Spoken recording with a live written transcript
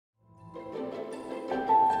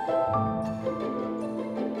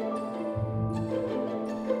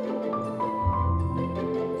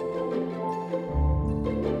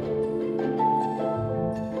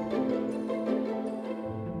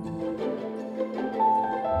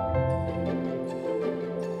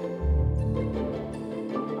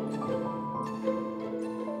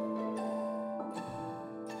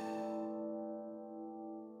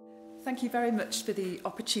thank you very much for the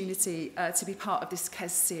opportunity to be part of this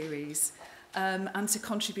KES series and to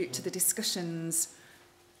contribute to the discussions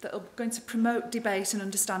that are going to promote debate and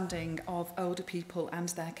understanding of older people and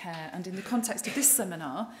their care. And in the context of this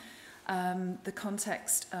seminar, the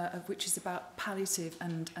context of which is about palliative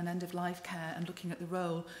and end-of-life care and looking at the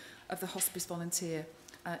role of the hospice volunteer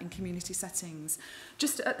in community settings.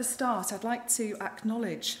 Just at the start, I'd like to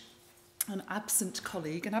acknowledge an absent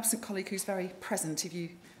colleague who's very present, if you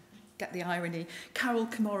get the irony, Carol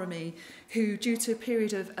Komaromy, who, due to a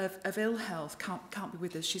period of ill health, can't be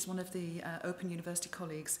with us. She's one of the Open University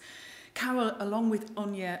colleagues. Carol, along with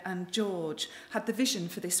Anya and George, had the vision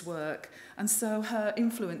for this work, and so her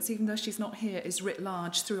influence, even though she's not here, is writ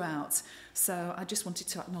large throughout. So I just wanted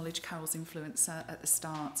to acknowledge Carol's influence at the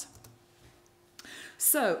start.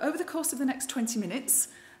 So, over the course of the next 20 minutes,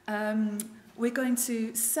 we're going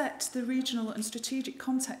to set the regional and strategic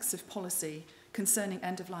context of policy concerning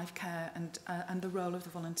end-of-life care and the role of the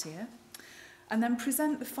volunteer, and then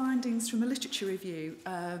present the findings from a literature review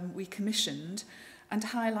we commissioned and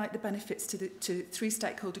highlight the benefits to three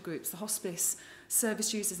stakeholder groups, the hospice,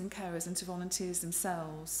 service users and carers, and to volunteers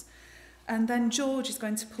themselves. And then George is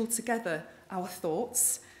going to pull together our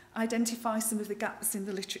thoughts, identify some of the gaps in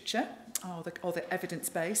the literature, or the evidence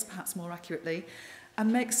base, perhaps more accurately,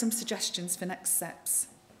 and make some suggestions for next steps.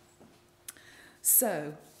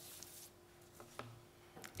 So,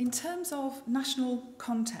 in terms of national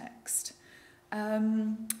context,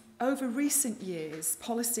 over recent years,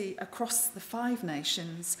 policy across the 5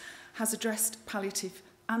 nations has addressed palliative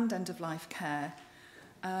and end-of-life care,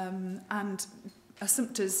 and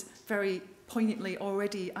Assumpta's very poignantly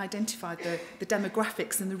already identified the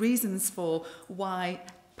demographics and the reasons for why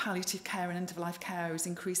palliative care and end-of-life care is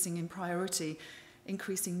increasing in priority,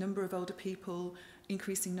 increasing number of older people,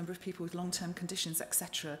 increasing number of people with long-term conditions,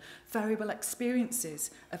 etc. Variable experiences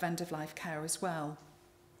of end-of-life care as well.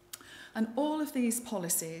 And all of these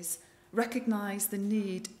policies recognise the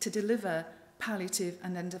need to deliver palliative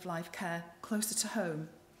and end-of-life care closer to home.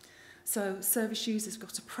 So service users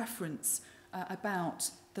got a preference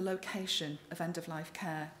about the location of end-of-life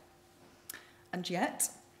care. And yet,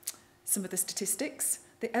 some of the statistics,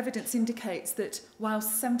 the evidence indicates that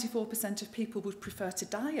whilst 74% of people would prefer to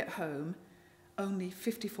die at home, only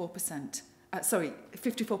 54%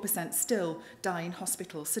 still die in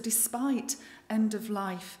hospital. So despite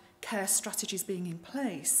end-of-life care strategies being in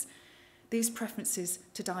place, these preferences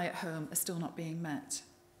to die at home are still not being met.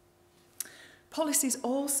 Policies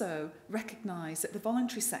also recognise that the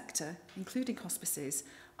voluntary sector, including hospices,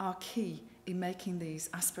 are key in making these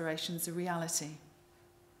aspirations a reality.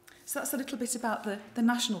 So that's a little bit about the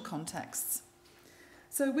national contexts.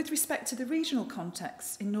 So with respect to the regional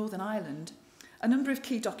context in Northern Ireland, a number of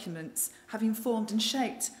key documents have informed and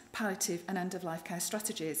shaped palliative and end-of-life care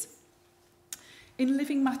strategies. In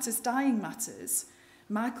Living Matters, Dying Matters,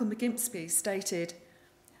 Michael McGimpsby stated,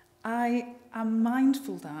 "I am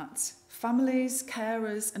mindful that families,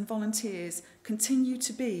 carers and volunteers continue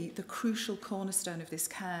to be the crucial cornerstone of this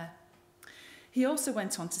care." He also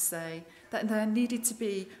went on to say that there needed to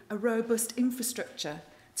be a robust infrastructure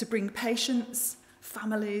to bring patients,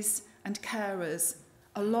 families and carers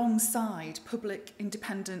alongside public,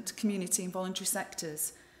 independent, community and voluntary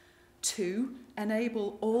sectors to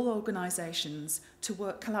enable all organisations to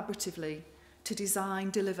work collaboratively to design,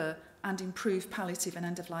 deliver and improve palliative and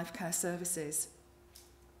end-of-life care services.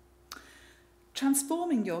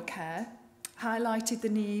 Transforming Your Care highlighted the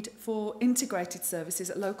need for integrated services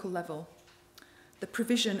at local level, the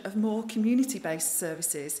provision of more community-based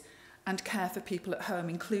services and care for people at home,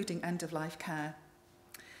 including end-of-life care.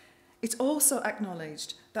 It also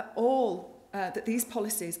acknowledged that that these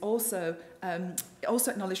policies also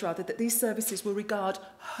acknowledged that these services will regard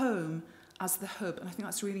home as the hub, and I think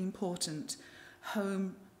that's really important.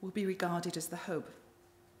 Home will be regarded as the hub.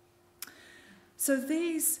 So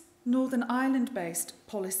these Northern Ireland-based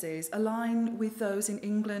policies align with those in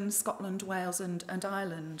England, Scotland, Wales and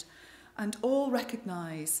Ireland, and all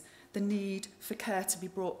recognise the need for care to be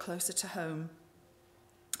brought closer to home.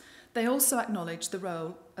 They also acknowledge the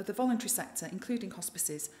role of the voluntary sector, including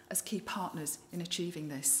hospices, as key partners in achieving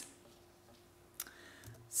this.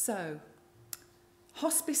 So,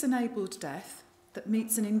 hospice-enabled death that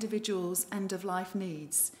meets an individual's end-of-life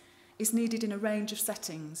needs is needed in a range of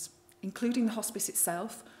settings, including the hospice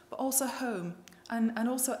itself, but also home and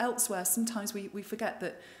also elsewhere. Sometimes we forget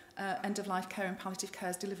that end-of-life care and palliative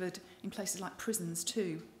care is delivered in places like prisons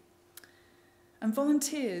too. And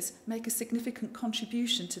volunteers make a significant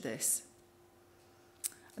contribution to this.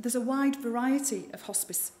 There's a wide variety of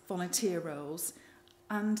hospice volunteer roles,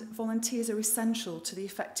 and volunteers are essential to the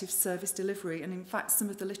effective service delivery. And in fact, some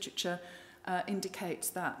of the literature indicates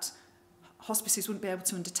that hospices wouldn't be able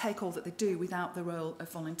to undertake all that they do without the role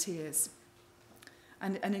of volunteers.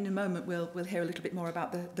 And in a moment, we'll hear a little bit more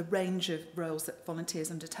about the range of roles that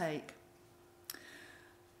volunteers undertake.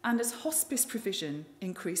 And as hospice provision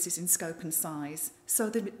increases in scope and size, so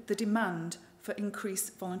the demand for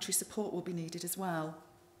increased voluntary support will be needed as well.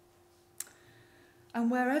 And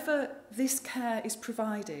wherever this care is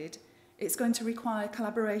provided, it's going to require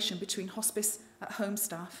collaboration between hospice at home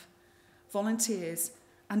staff, volunteers,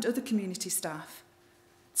 and other community staff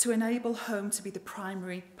to enable home to be the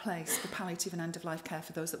primary place for palliative and end-of-life care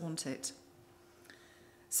for those that want it.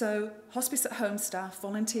 So hospice at home staff,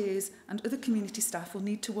 volunteers, and other community staff will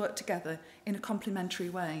need to work together in a complementary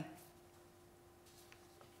way.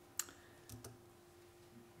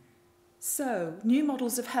 So, new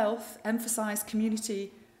models of health emphasise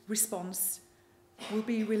community response will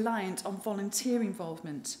be reliant on volunteer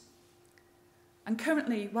involvement. And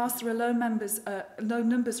currently, whilst there are low numbers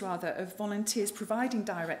of volunteers providing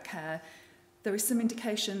direct care, there is some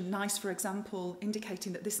indication, NICE for example,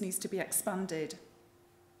 indicating that this needs to be expanded.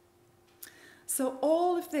 So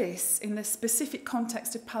all of this in the specific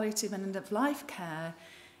context of palliative and end-of-life care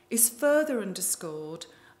is further underscored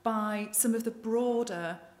by some of the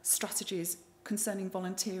broader strategies concerning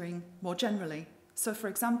volunteering more generally. So, for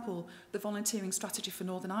example, the volunteering strategy for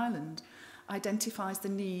Northern Ireland identifies the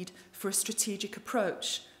need for a strategic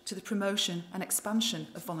approach to the promotion and expansion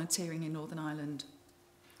of volunteering in Northern Ireland,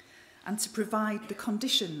 and to provide the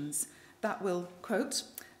conditions that will, quote,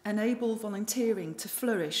 enable volunteering to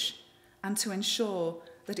flourish and to ensure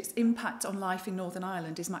that its impact on life in Northern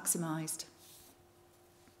Ireland is maximised.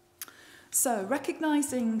 So,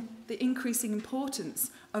 recognising the increasing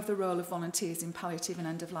importance of the role of volunteers in palliative and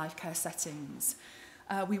end-of-life care settings,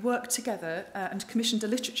 we worked together and commissioned a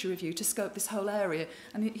literature review to scope this whole area.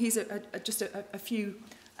 And here's just a few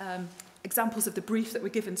examples of the brief that were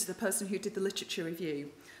given to the person who did the literature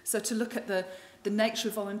review. So to look at the nature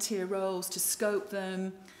of volunteer roles, to scope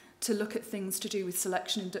them, to look at things to do with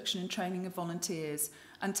selection, induction and training of volunteers,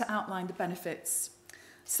 and to outline the benefits.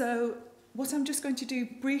 So what I'm just going to do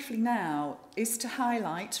briefly now is to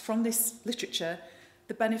highlight from this literature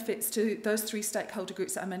the benefits to those three stakeholder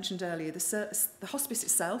groups that I mentioned earlier, the hospice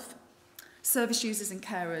itself, service users and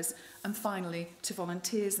carers, and finally to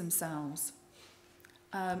volunteers themselves.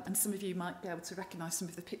 And some of you might be able to recognise some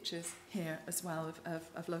of the pictures here as well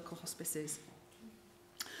of local hospices.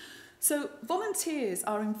 So volunteers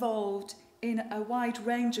are involved in a wide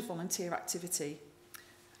range of volunteer activity: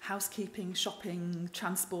 housekeeping, shopping,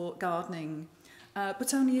 transport, gardening.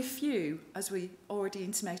 But only a few, as we already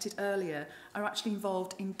intimated earlier, are actually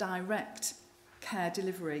involved in direct care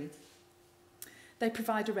delivery. They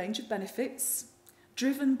provide a range of benefits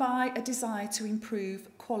driven by a desire to improve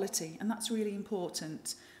quality, and that's really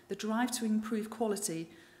important. The drive to improve quality,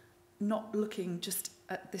 not looking just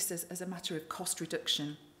at this as a matter of cost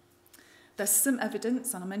reduction. There's some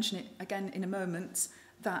evidence, and I'll mention it again in a moment,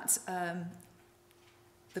 that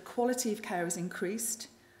the quality of care is increased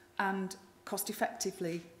and cost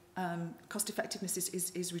effectiveness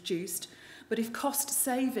is reduced. But if cost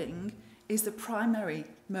saving is the primary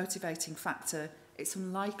motivating factor, it's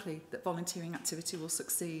unlikely that volunteering activity will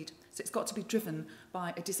succeed. So it's got to be driven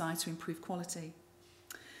by a desire to improve quality.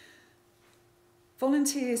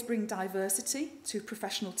 Volunteers bring diversity to a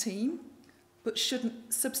professional team, but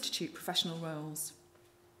shouldn't substitute professional roles.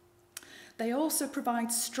 They also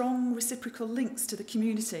provide strong reciprocal links to the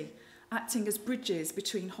community, acting as bridges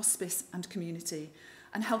between hospice and community,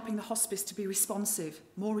 and helping the hospice to be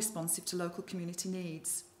more responsive to local community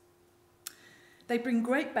needs. They bring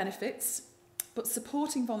great benefits, but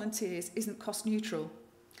supporting volunteers isn't cost neutral.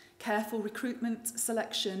 Careful recruitment,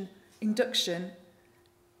 selection, induction,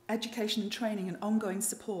 education and training and ongoing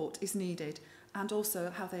support is needed, and also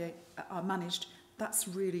how they are managed, that's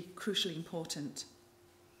really crucially important.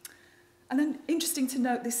 And then interesting to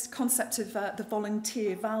note this concept of the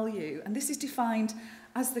volunteer value, and this is defined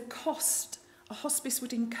as the cost a hospice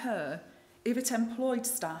would incur if it employed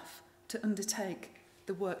staff to undertake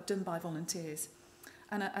the work done by volunteers.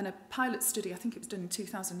 And a pilot study, I think it was done in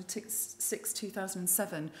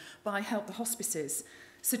 2006-2007 by Help the Hospices,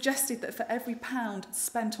 suggested that for every £1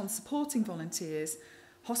 spent on supporting volunteers,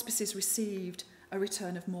 hospices received a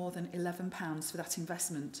return of more than £11 for that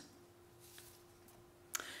investment.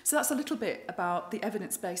 So that's a little bit about the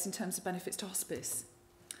evidence base in terms of benefits to hospice.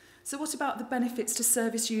 So what about the benefits to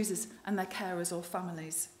service users and their carers or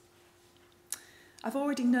families? I've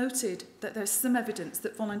already noted that there's some evidence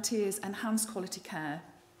that volunteers enhance quality care.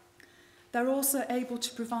 They're also able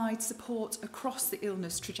to provide support across the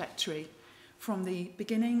illness trajectory, from the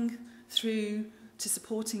beginning through to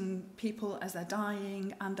supporting people as they're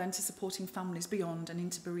dying, and then to supporting families beyond and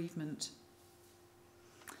into bereavement.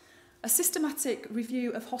 A systematic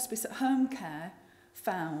review of hospice at home care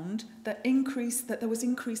found that there was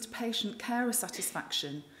increased patient carer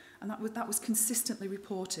satisfaction, and that was consistently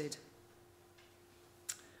reported.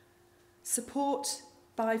 Support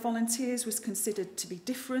by volunteers was considered to be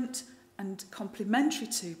different and complementary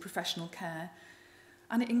to professional care,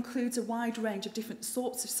 and it includes a wide range of different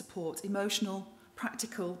sorts of support: emotional,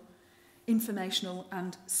 practical, informational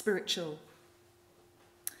and spiritual.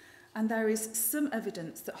 And there is some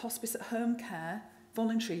evidence that hospice at home care,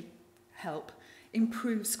 voluntary help,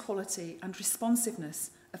 improves quality and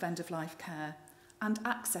responsiveness of end-of-life care and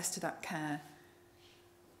access to that care,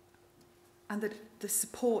 and that the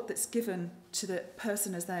support that's given to the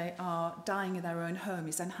person as they are dying in their own home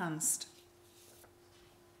is enhanced.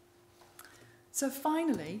 So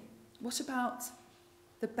finally, what about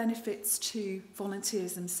the benefits to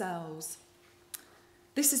volunteers themselves?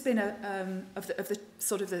 This has been of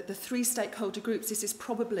the three stakeholder groups. This is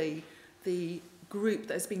probably the group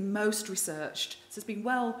that has been most researched. So it's been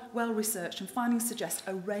well researched, and findings suggest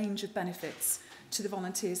a range of benefits to the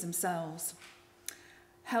volunteers themselves.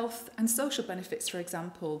 Health and social benefits, for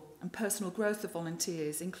example, and personal growth of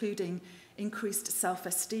volunteers, including increased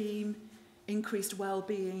self-esteem, increased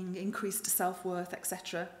well-being, increased self-worth,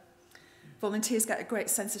 etc. Volunteers get a great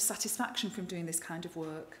sense of satisfaction from doing this kind of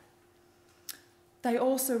work. They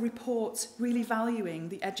also report really valuing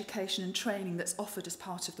the education and training that's offered as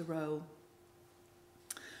part of the role.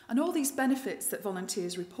 And all these benefits that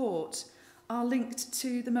volunteers report are linked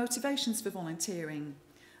to the motivations for volunteering.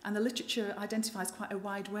 And the literature identifies quite a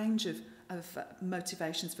wide range of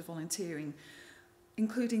motivations for volunteering,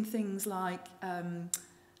 including things like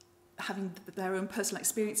having their own personal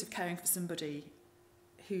experience of caring for somebody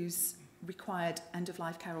who's required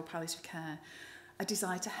end-of-life care or palliative care, a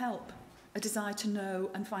desire to help, a desire to know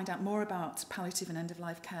and find out more about palliative and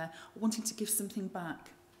end-of-life care, wanting to give something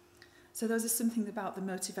back. So those are something about the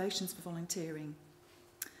motivations for volunteering.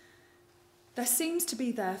 There seems to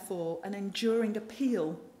be, therefore, an enduring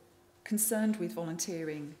appeal concerned with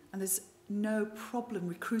volunteering, and there's no problem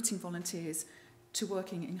recruiting volunteers to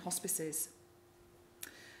working in hospices.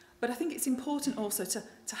 But I think it's important also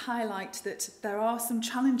to highlight that there are some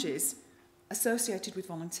challenges associated with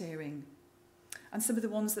volunteering. And some of the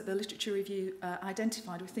ones that the literature review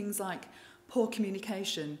identified were things like poor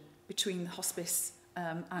communication between the hospice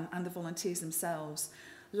and the volunteers themselves,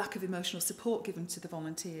 lack of emotional support given to the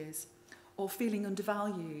volunteers, or feeling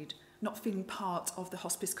undervalued, not feeling part of the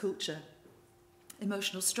hospice culture,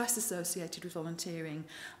 emotional stress associated with volunteering,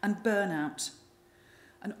 and burnout.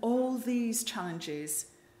 And all these challenges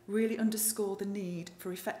really underscore the need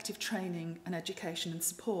for effective training and education and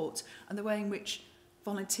support, and the way in which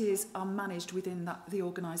volunteers are managed within the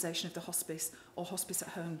organisation of the hospice or hospice at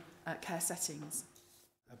home care settings.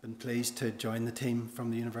 I've been pleased to join the team from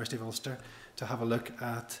the University of Ulster to have a look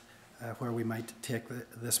at where we might take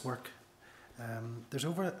this work. There's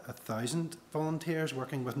over 1,000 volunteers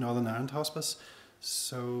working with Northern Ireland Hospice,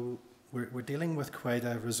 so we're dealing with quite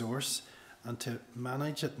a resource, and to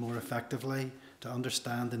manage it more effectively, to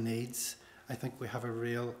understand the needs, I think we have a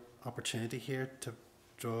real opportunity here to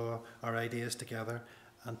draw our ideas together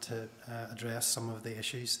and to address some of the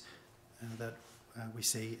issues that we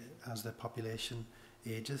see as the population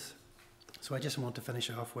ages. So I just want to finish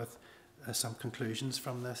off with some conclusions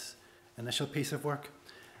from this initial piece of work.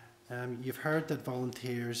 You've heard that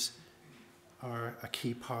volunteers are a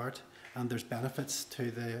key part, and there's benefits to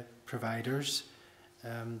the providers,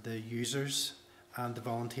 the users and the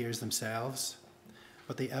volunteers themselves.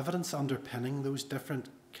 But the evidence underpinning those different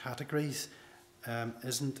categories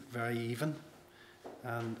isn't very even.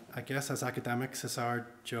 And I guess as academics, it's our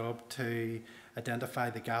job to identify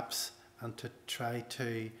the gaps and to try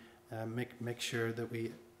to make sure that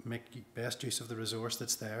we make best use of the resource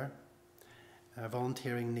that's there.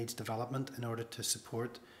 Volunteering needs development in order to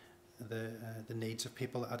support the needs of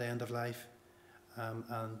people at end of life,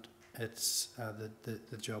 and it's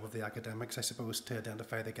the job of the academics, I suppose, to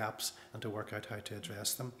identify the gaps and to work out how to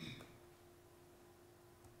address them.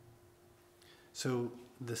 So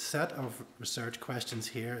the set of research questions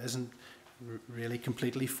here isn't really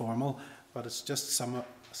completely formal, but it's just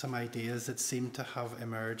some ideas that seem to have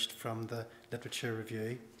emerged from the literature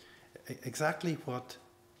review. Exactly what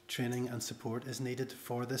training and support is needed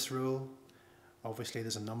for this role. Obviously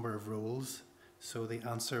there's a number of roles, so the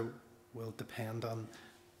answer will depend on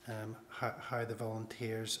how the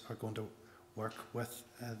volunteers are going to work with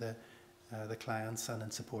the the clients and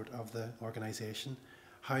in support of the organisation,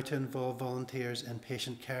 how to involve volunteers in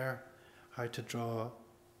patient care, how to draw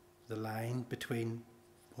the line between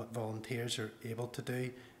what volunteers are able to do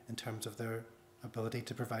in terms of their ability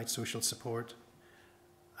to provide social support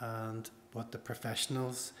and what the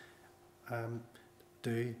professionals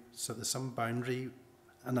do. So there's some boundary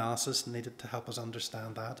analysis needed to help us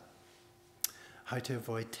understand that. How to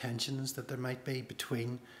avoid tensions that there might be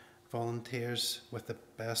between volunteers with the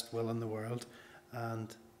best will in the world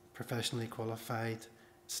and professionally qualified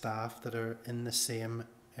staff that are in the same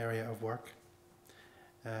area of work.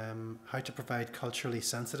 How to provide culturally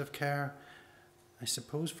sensitive care. I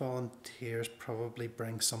suppose volunteers probably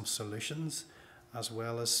bring some solutions as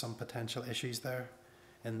well as some potential issues there,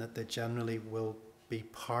 in that they generally will be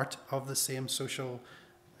part of the same social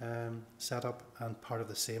setup and part of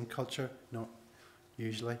the same culture. Not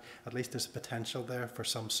usually. At least there's potential there for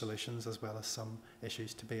some solutions as well as some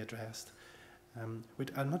issues to be addressed.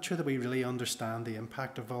 I'm not sure that we really understand the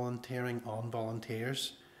impact of volunteering on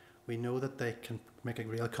volunteers. We know that they can make a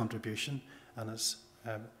real contribution and it's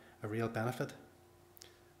a real benefit.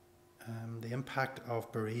 The impact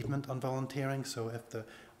of bereavement on volunteering, so if the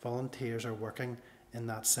volunteers are working in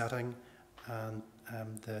that setting and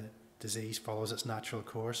the disease follows its natural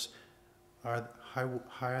course, how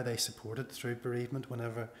are they supported through bereavement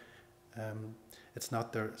whenever it's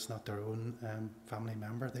not their own family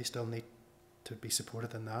member? They still need to be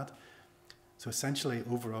supported in that. So essentially,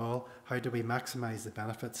 overall, how do we maximise the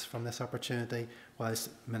benefits from this opportunity whilst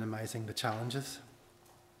minimising the challenges?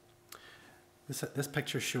 This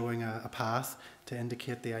picture is showing a path to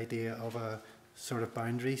indicate the idea of a sort of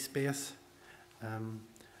boundary space.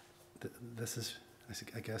 This is,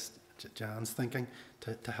 I guess, Jan's thinking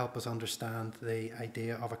to help us understand the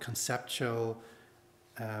idea of a conceptual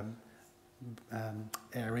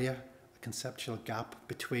area, a conceptual gap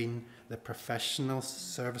between the professional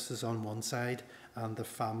services on one side and the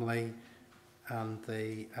family and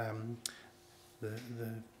the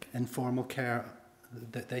informal care.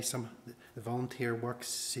 The volunteer work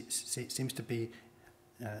seems to be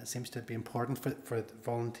important for the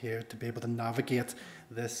volunteer to be able to navigate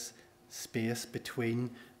this space between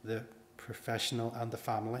the professional and the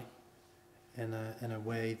family in a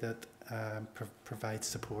way that provides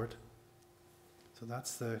support. So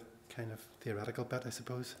that's the kind of theoretical bit, I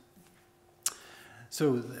suppose.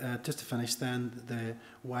 So just to finish then, the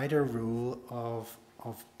wider role of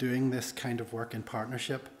doing this kind of work in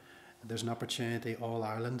partnership. There's an opportunity all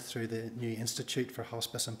Ireland through the new Institute for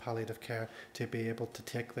Hospice and Palliative Care to be able to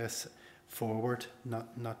take this forward,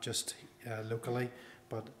 not just locally,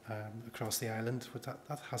 but across the island.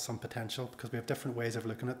 That has some potential because we have different ways of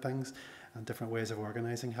looking at things and different ways of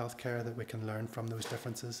organising healthcare that we can learn from those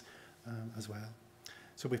differences as well.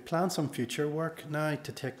 So we've planned some future work now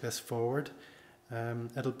to take this forward.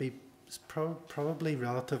 It'll be probably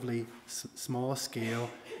relatively small scale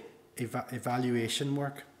evaluation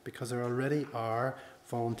work, because there already are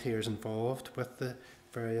volunteers involved with the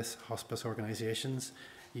various hospice organisations.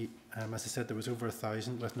 As I said, there was over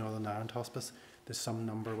 1,000 with Northern Ireland Hospice. There's some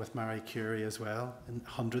number with Marie Curie as well, in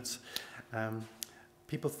hundreds.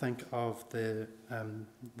 People think of the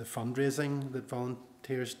fundraising that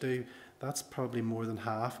volunteers do. That's probably more than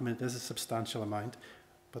half. I mean, it is a substantial amount,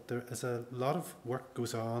 but there is a lot of work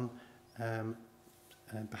goes on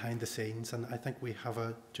behind the scenes, and I think we have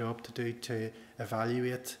a job to do to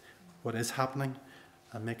evaluate what is happening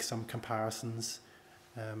and make some comparisons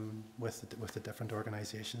with the different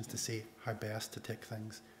organisations to see how best to take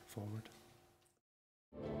things forward.